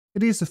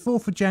It is the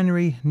 4th of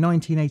January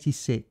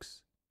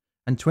 1986,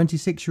 and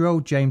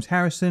 26-year-old James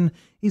Harrison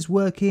is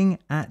working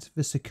at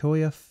the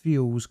Sequoyah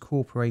Fuels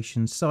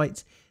Corporation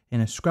site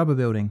in a scrubber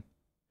building.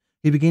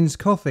 He begins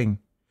coughing.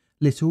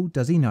 Little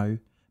does he know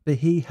that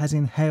he has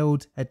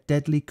inhaled a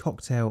deadly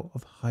cocktail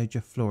of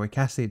hydrofluoric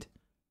acid.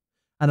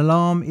 An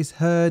alarm is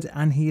heard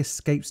and he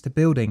escapes the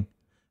building,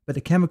 but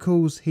the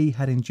chemicals he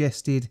had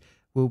ingested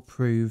will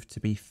prove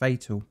to be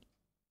fatal.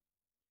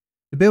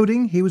 The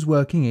building he was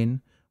working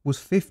in was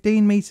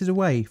 15 metres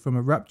away from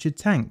a ruptured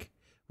tank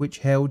which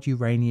held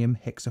uranium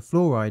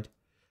hexafluoride,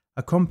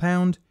 a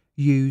compound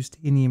used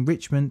in the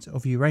enrichment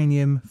of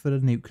uranium for the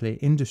nuclear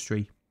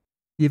industry.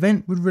 The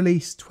event would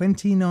release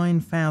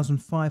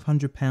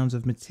 29,500 pounds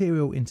of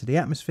material into the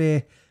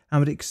atmosphere and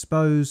would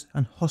expose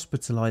and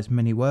hospitalise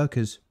many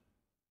workers.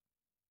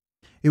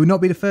 It would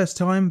not be the first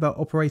time that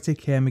operator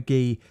Kerr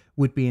McGee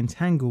would be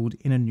entangled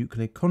in a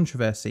nuclear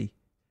controversy,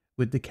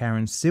 with the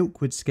Karen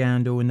Silkwood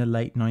scandal in the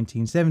late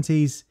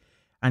 1970s,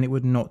 and it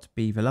would not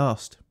be the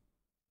last.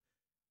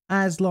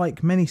 As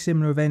like many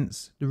similar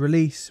events, the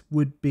release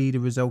would be the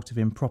result of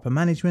improper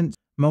management,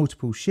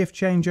 multiple shift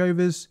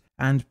changeovers,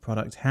 and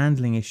product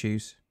handling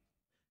issues.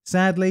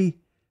 Sadly,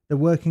 the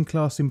working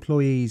class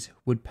employees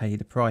would pay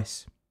the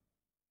price.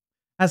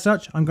 As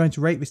such, I'm going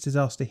to rate this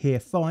disaster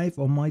here 5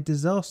 on my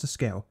disaster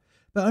scale,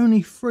 but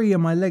only 3 on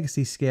my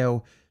legacy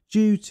scale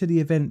due to the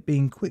event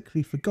being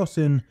quickly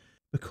forgotten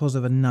because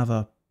of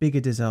another bigger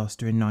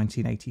disaster in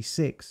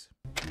 1986.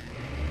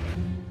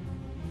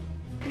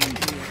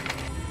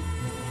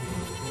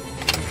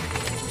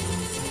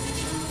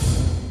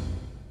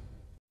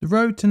 The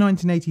road to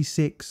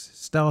 1986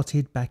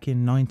 started back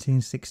in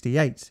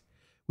 1968,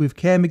 with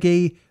Kerr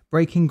McGee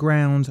breaking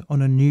ground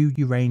on a new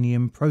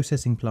uranium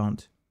processing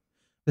plant.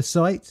 The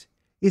site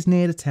is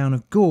near the town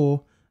of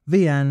Gore,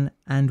 Vian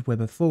and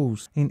Weber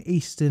Falls in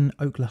eastern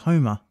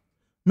Oklahoma,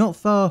 not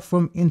far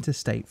from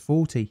Interstate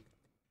 40.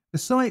 The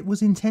site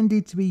was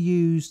intended to be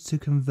used to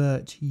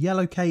convert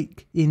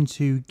yellowcake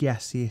into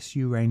gaseous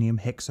uranium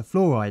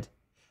hexafluoride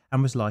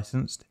and was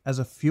licensed as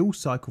a fuel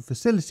cycle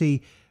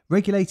facility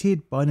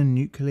regulated by the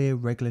Nuclear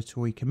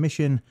Regulatory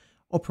Commission,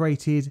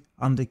 operated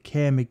under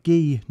Kerr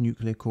McGee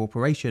Nuclear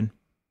Corporation.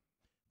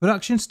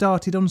 Production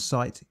started on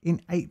site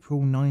in April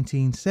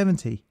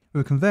 1970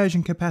 with a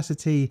conversion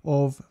capacity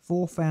of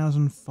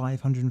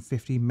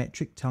 4,550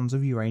 metric tons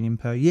of uranium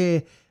per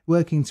year,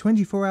 working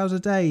 24 hours a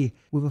day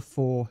with a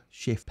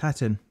 4-shift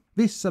pattern.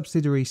 This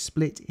subsidiary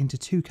split into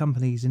 2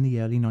 companies in the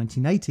early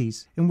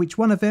 1980s, in which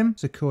one of them,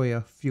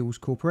 Sequoyah Fuels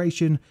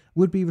Corporation,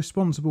 would be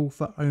responsible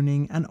for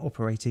owning and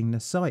operating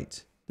the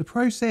site. The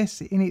process,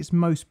 in its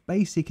most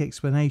basic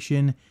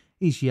explanation,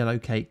 is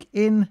yellowcake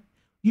in,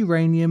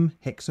 uranium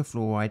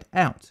hexafluoride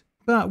out.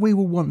 But we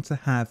will want to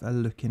have a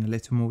look in a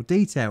little more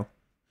detail.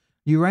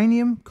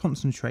 Uranium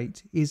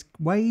concentrate is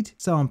weighed,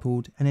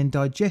 sampled and then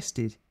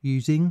digested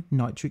using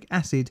nitric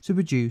acid to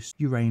produce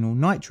uranyl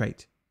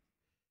nitrate,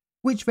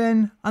 which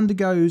then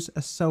undergoes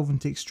a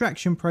solvent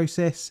extraction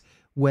process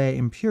where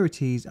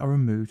impurities are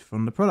removed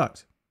from the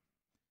product.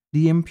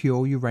 The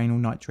impure uranyl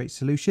nitrate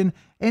solution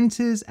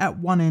enters at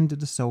one end of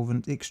the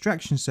solvent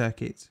extraction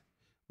circuit,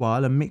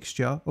 while a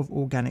mixture of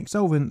organic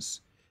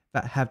solvents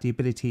that have the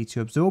ability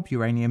to absorb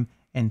uranium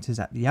enters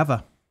at the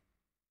other.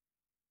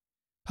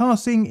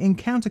 Passing in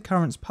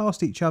countercurrents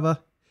past each other,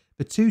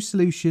 the 2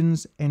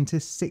 solutions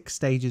enter 6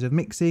 stages of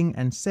mixing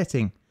and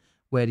setting,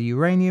 where the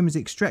uranium is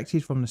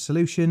extracted from the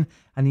solution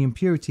and the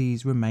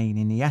impurities remain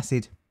in the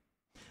acid.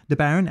 The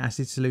barren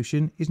acid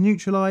solution is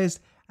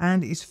neutralised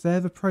and is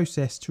further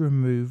processed to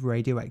remove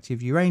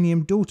radioactive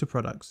uranium daughter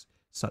products,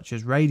 such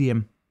as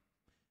radium,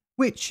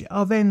 which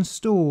are then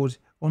stored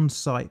on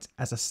site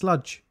as a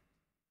sludge.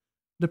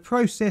 The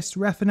processed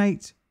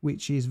raffinate,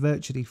 which is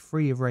virtually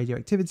free of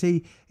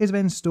radioactivity, is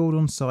then stored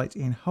on site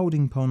in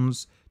holding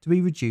ponds to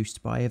be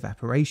reduced by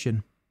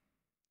evaporation.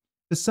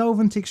 The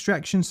solvent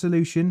extraction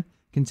solution,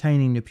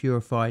 containing the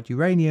purified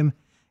uranium,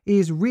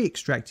 is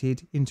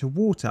re-extracted into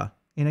water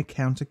in a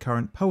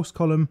countercurrent pulse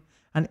column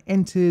and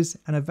enters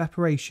an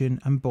evaporation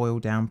and boil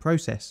down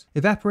process.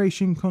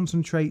 Evaporation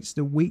concentrates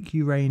the weak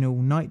uranyl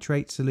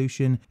nitrate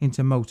solution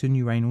into molten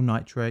uranyl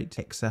nitrate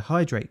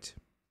hexahydrate,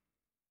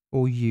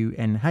 or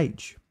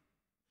UNH.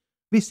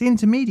 This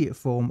intermediate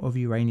form of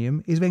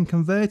uranium is then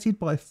converted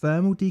by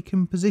thermal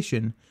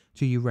decomposition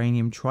to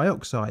uranium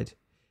trioxide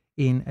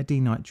in a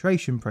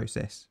denitration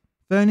process.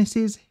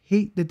 Furnaces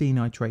heat the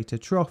denitrator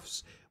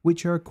troughs,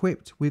 which are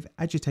equipped with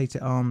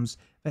agitator arms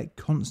that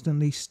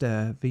constantly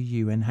stir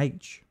the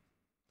UNH.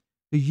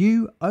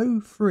 The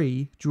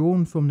UO3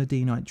 drawn from the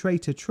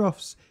denitrator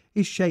troughs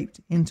is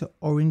shaped into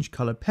orange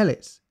coloured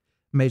pellets,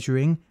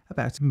 measuring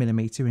about 1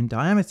 millimeter in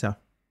diameter.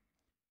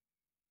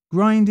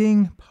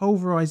 Grinding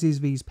pulverises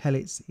these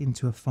pellets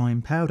into a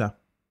fine powder.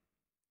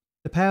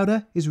 The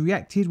powder is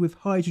reacted with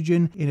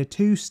hydrogen in a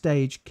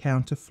 2-stage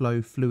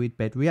counterflow fluid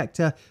bed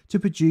reactor to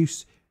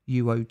produce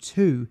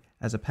UO2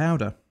 as a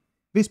powder.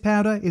 This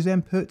powder is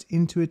then put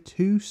into a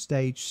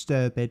 2-stage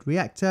stir bed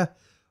reactor,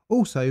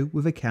 also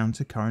with a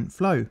countercurrent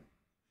flow.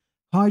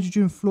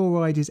 Hydrogen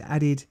fluoride is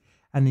added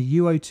and the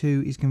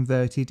UO2 is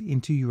converted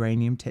into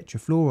uranium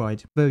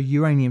tetrafluoride. The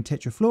uranium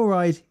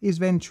tetrafluoride is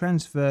then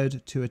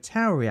transferred to a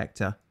tower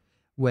reactor,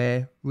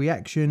 where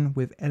reaction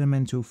with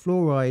elemental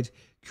fluoride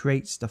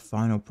creates the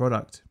final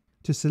product.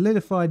 To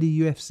solidify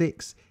the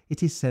UF6,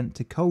 it is sent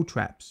to cold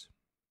traps.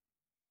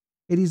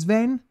 It is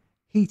then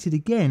heated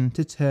again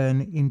to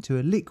turn into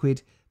a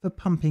liquid for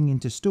pumping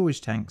into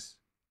storage tanks.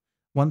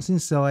 Once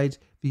inside,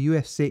 the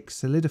UF6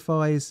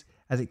 solidifies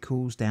as it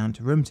cools down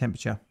to room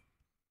temperature.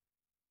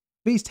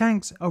 These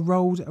tanks are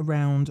rolled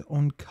around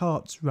on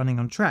carts running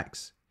on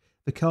tracks.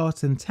 The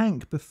cart and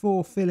tank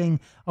before filling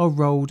are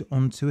rolled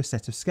onto a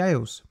set of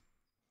scales.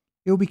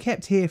 It will be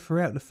kept here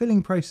throughout the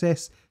filling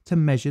process to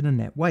measure the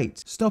net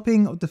weight.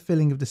 Stopping of the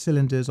filling of the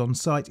cylinders on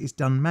site is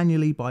done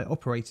manually by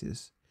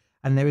operators,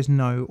 and there is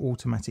no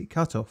automatic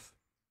cutoff.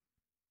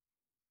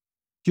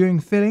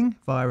 During filling,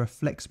 via a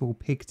flexible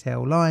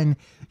pigtail line,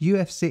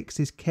 UF6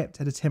 is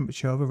kept at a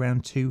temperature of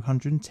around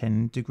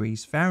 210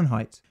 degrees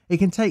Fahrenheit. It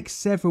can take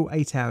several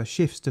 8-hour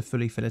shifts to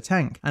fully fill a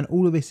tank, and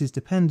all of this is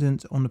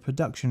dependent on the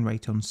production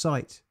rate on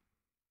site.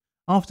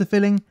 After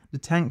filling, the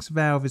tank's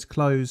valve is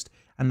closed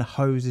and the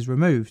hose is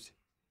removed,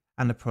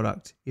 and the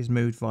product is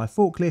moved via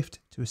forklift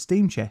to a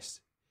steam chest,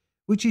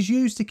 which is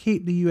used to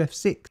keep the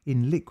UF6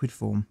 in liquid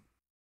form.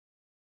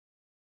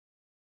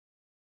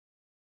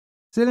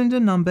 Cylinder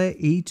number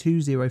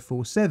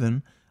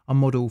E2047, a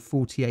Model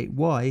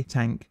 48Y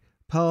tank,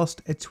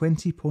 passed a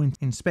 20-point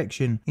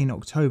inspection in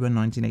October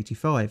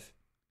 1985.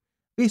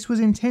 This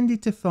was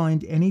intended to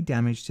find any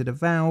damage to the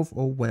valve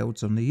or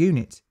welds on the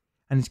unit,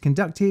 and is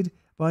conducted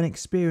by an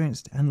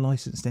experienced and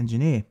licensed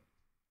engineer.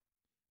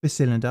 The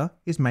cylinder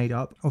is made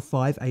up of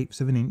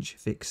 5/8 of an inch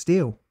thick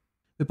steel.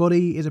 The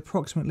body is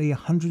approximately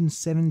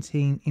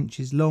 117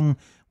 inches long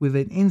with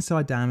an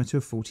inside diameter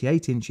of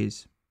 48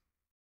 inches.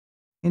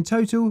 In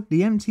total,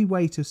 the empty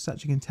weight of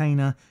such a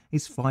container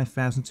is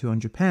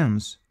 5,200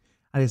 pounds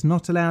and is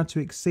not allowed to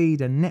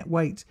exceed a net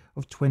weight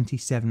of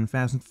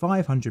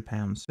 27,500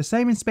 pounds. The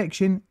same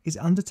inspection is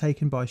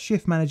undertaken by a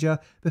shift manager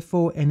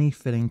before any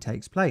filling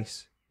takes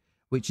place,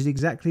 which is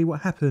exactly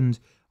what happened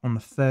on the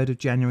 3rd of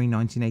January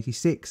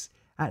 1986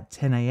 at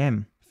 10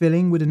 AM.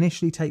 Filling would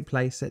initially take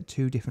place at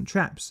 2 different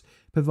traps,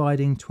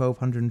 providing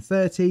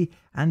 1,230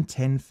 and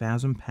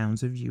 10,000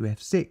 pounds of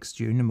UF6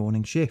 during the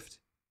morning shift.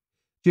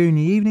 During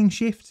the evening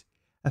shift,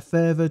 a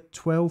further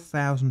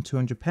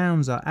 12,200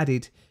 pounds are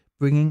added,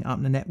 bringing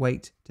up the net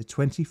weight to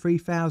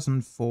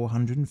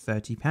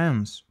 23,430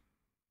 pounds.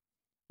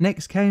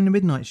 Next came the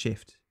midnight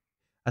shift.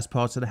 As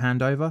part of the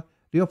handover,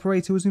 the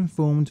operator was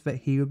informed that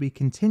he would be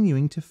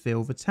continuing to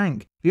fill the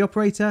tank. The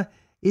operator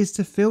is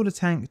to fill the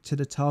tank to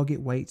the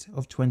target weight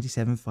of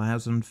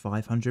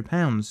 27,500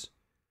 pounds.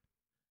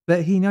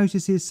 But he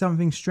notices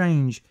something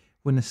strange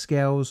when the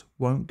scales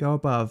won't go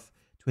above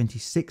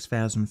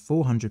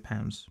 26,400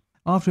 pounds.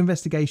 After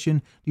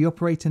investigation, the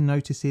operator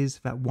notices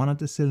that one of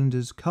the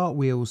cylinder's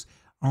cartwheels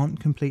aren't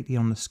completely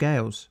on the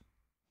scales.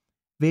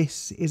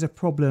 This is a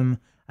problem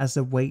as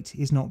the weight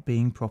is not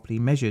being properly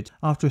measured.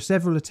 After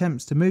several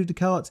attempts to move the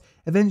cart,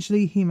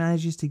 eventually he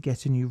manages to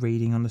get a new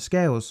reading on the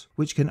scales,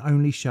 which can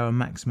only show a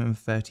maximum of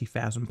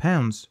 30,000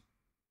 pounds.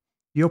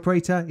 The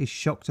operator is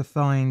shocked to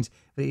find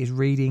that it is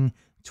reading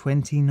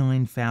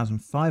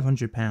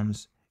 29,500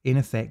 pounds, in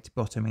effect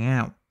bottoming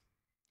out.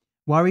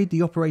 Worried,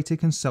 the operator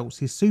consults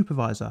his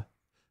supervisor,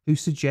 who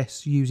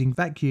suggests using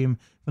vacuum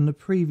from the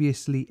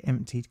previously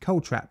emptied coal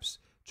traps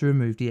to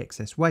remove the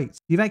excess weight.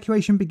 The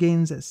evacuation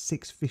begins at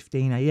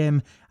 6:15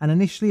 AM and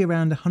initially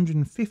around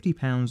 150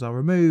 pounds are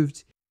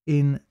removed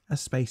in a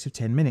space of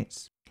 10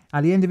 minutes.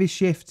 At the end of his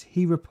shift,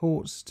 he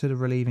reports to the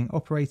relieving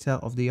operator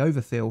of the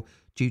overfill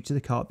due to the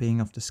cart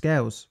being off the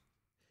scales.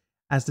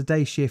 As the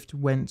day shift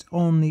went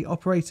on, the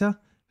operator,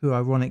 who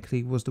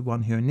ironically was the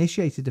one who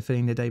initiated the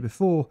filling the day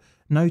before,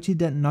 noted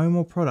that no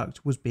more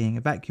product was being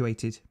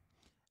evacuated.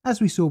 As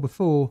we saw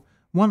before,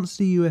 once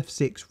the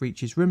UF6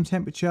 reaches room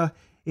temperature,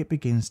 it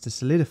begins to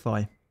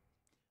solidify.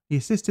 The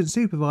assistant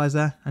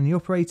supervisor and the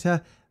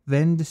operator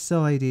then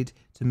decided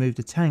to move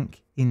the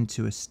tank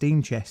into a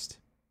steam chest.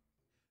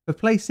 The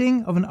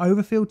placing of an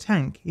overfilled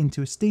tank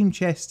into a steam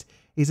chest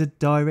is a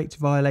direct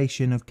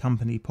violation of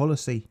company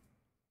policy.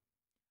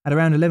 At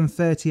around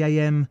 11:30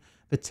 AM,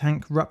 the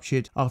tank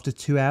ruptured after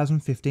 2 hours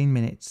and 15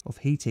 minutes of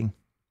heating.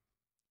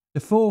 The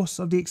force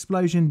of the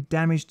explosion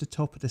damaged the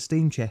top of the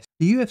steam chest.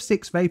 The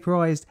UF6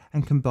 vaporized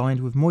and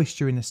combined with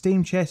moisture in the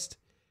steam chest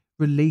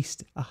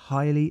released a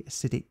highly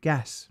acidic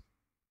gas.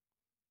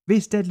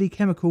 This deadly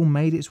chemical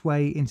made its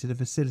way into the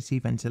facility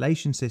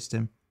ventilation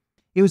system.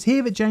 It was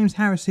here that James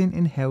Harrison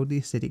inhaled the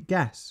acidic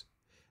gas.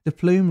 The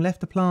plume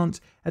left the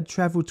plant had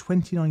travelled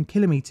 29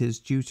 kilometres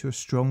due to a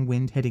strong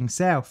wind heading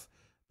south,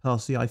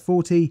 past the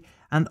I-40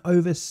 and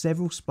over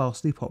several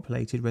sparsely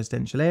populated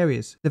residential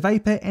areas. The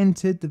vapour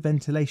entered the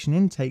ventilation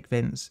intake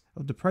vents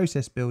of the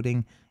process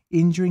building,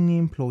 injuring the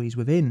employees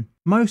within.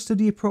 Most of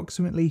the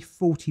approximately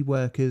 40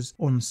 workers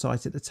on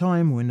site at the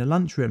time were in the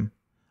lunchroom.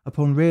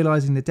 Upon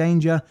realising the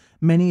danger,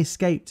 many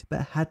escaped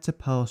but had to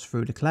pass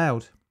through the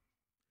cloud.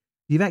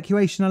 The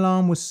evacuation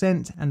alarm was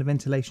sent and the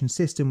ventilation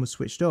system was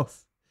switched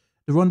off.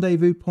 The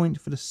rendezvous point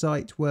for the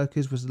site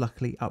workers was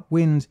luckily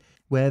upwind,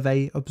 where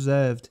they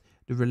observed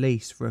the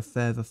release for a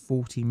further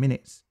 40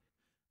 minutes.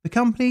 The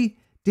company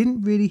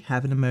didn't really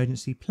have an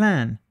emergency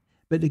plan,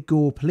 but the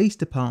Gore Police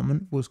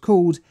Department was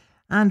called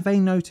and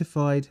they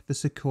notified the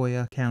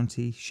Sequoyah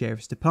County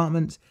Sheriff's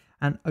Department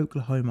and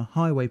Oklahoma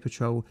Highway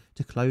Patrol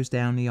to close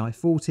down the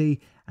I-40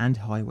 and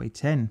Highway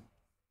 10.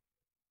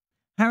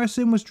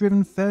 Harrison was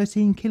driven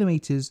 13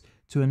 kilometres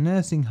to a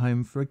nursing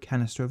home for a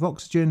canister of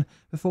oxygen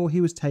before he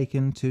was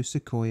taken to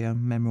Sequoyah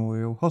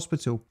Memorial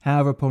Hospital.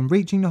 However, upon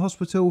reaching the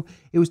hospital,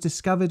 it was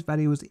discovered that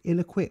he was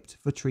ill-equipped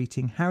for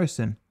treating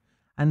Harrison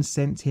and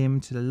sent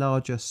him to the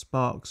larger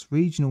Sparks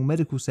Regional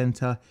Medical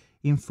Center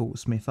in Fort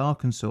Smith,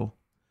 Arkansas,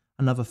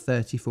 another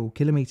 34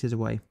 kilometres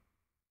away.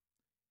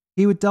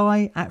 He would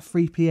die at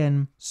 3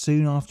 p.m.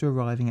 soon after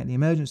arriving at the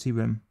emergency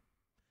room.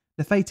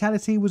 The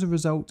fatality was a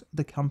result of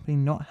the company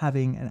not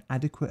having an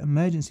adequate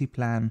emergency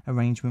plan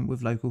arrangement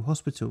with local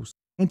hospitals.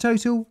 In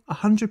total,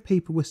 100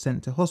 people were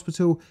sent to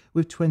hospital,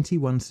 with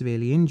 21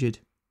 severely injured.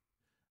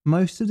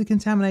 Most of the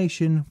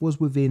contamination was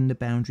within the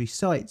boundary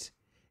site.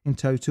 In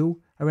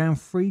total, around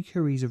 3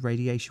 curies of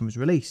radiation was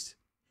released.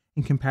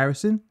 In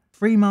comparison,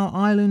 3 Mile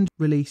Island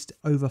released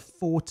over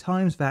 4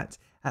 times that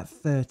at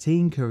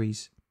 13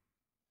 curies.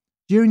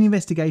 During the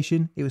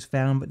investigation, it was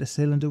found that the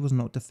cylinder was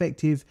not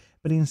defective,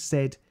 but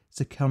instead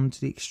succumbed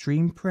to the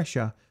extreme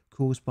pressure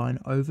caused by an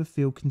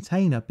overfilled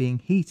container being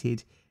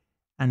heated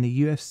and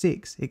the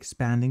UF6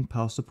 expanding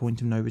past the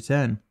point of no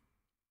return.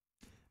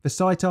 The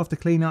site, after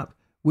cleanup,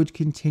 would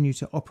continue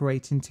to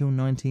operate until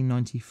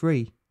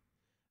 1993,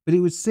 but it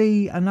would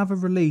see another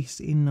release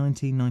in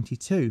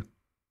 1992.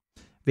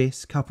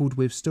 This, coupled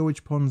with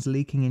storage ponds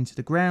leaking into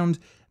the ground,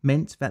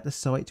 meant that the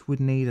site would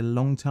need a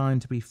long time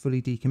to be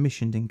fully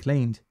decommissioned and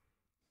cleaned.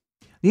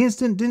 The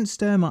incident didn't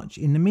stir much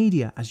in the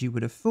media, as you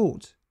would have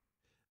thought,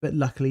 but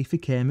luckily for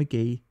Care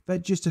McGee,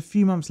 that just a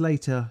few months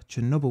later,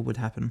 Chernobyl would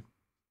happen.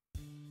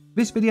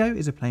 This video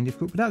is a Plain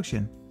Difficult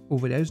production. All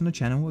videos on the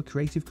channel are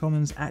Creative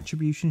Commons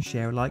Attribution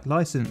Share Alike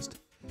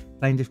licensed.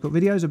 Plain Difficult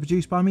videos are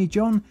produced by me,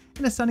 John,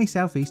 in the sunny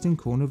southeastern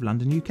corner of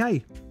London,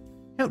 UK.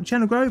 Help the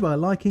channel grow by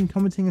liking,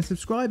 commenting and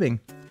subscribing.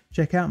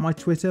 Check out my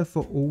Twitter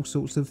for all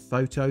sorts of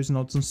photos and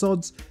odds and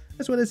sods,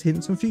 as well as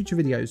hints on future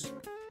videos.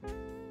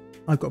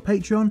 I've got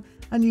Patreon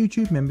and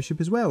YouTube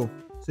membership as well,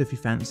 so if you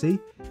fancy,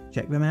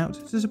 check them out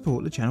to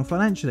support the channel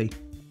financially.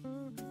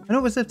 And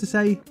all that's left to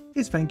say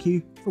is thank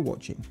you for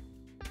watching.